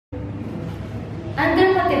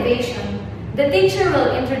Under motivation, the teacher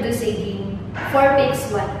will introduce a game, 4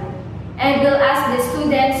 picks 1, and will ask the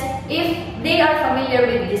students if they are familiar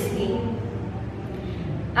with this game.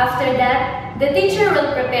 After that, the teacher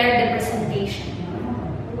will prepare the presentation.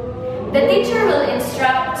 The teacher will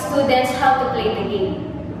instruct students how to play the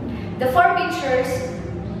game. The 4 pictures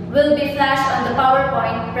will be flashed on the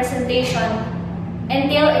PowerPoint presentation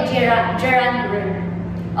and tell a gerund word.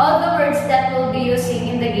 All the words that we'll be using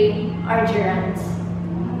in the game are gerunds.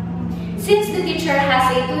 Since the teacher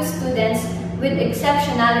has 2 students with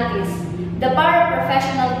exceptionalities, the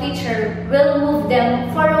paraprofessional teacher will move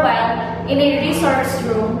them for a while in a resource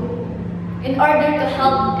room in order to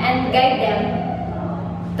help and guide them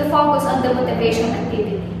to focus on the motivation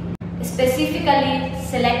activity, specifically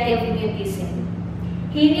selective mutism.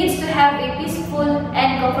 He needs to have a peaceful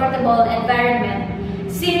and comfortable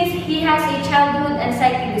environment since he has a childhood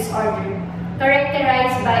anxiety disorder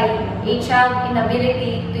characterized by a child's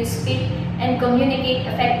inability to speak and communicate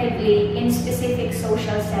effectively in specific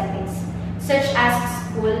social settings, such as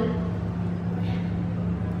school.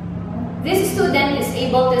 This student is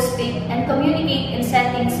able to speak and communicate in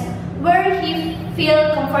settings where he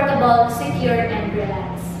feels comfortable, secure, and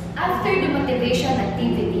relaxed. After the motivation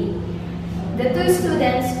activity, the 2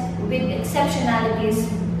 students with exceptionalities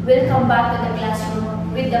will come back to the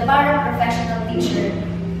classroom with the paraprofessional teacher.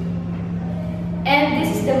 And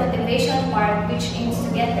this is the motivation part, which aims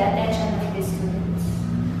to get the attention of the students.